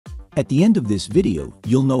At the end of this video,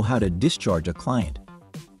 you'll know how to discharge a client.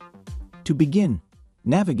 To begin,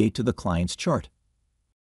 navigate to the client's chart.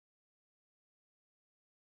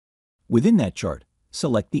 Within that chart,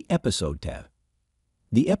 select the Episode tab.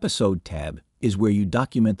 The Episode tab is where you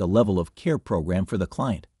document the level of care program for the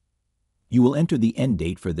client. You will enter the end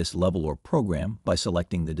date for this level or program by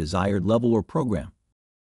selecting the desired level or program.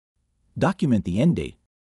 Document the end date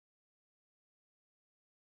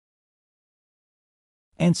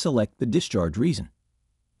and select the discharge reason.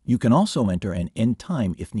 You can also enter an end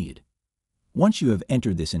time if needed. Once you have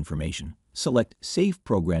entered this information, select Save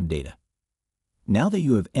Program Data. Now that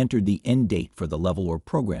you have entered the end date for the level or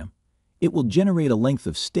program, it will generate a length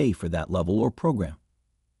of stay for that level or program.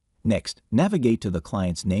 Next, navigate to the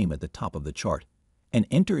client's name at the top of the chart and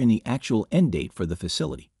enter in the actual end date for the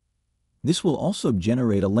facility. This will also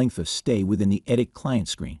generate a length of stay within the Edit Client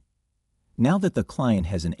screen. Now that the client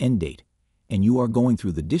has an end date and you are going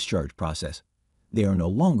through the discharge process, they are no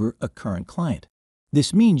longer a current client.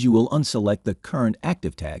 This means you will unselect the Current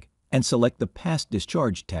Active tag and select the Past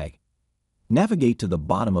Discharge tag. Navigate to the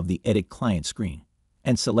bottom of the Edit Client screen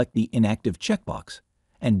and select the Inactive checkbox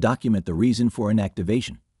and document the reason for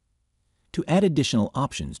inactivation. To add additional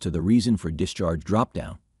options to the Reason for Discharge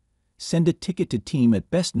dropdown, send a ticket to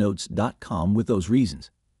team@bestnotes.com with those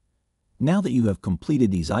reasons. Now that you have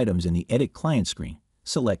completed these items in the Edit Client screen,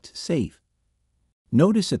 select Save.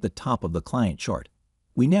 Notice at the top of the client chart,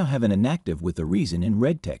 we now have an inactive with the reason in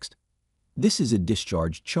red text. This is a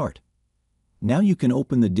discharge chart. Now you can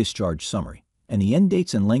open the discharge summary, and the end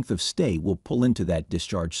dates and length of stay will pull into that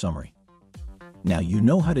discharge summary. Now you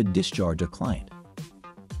know how to discharge a client.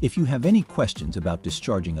 If you have any questions about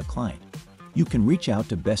discharging a client, you can reach out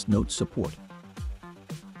to BestNotes Support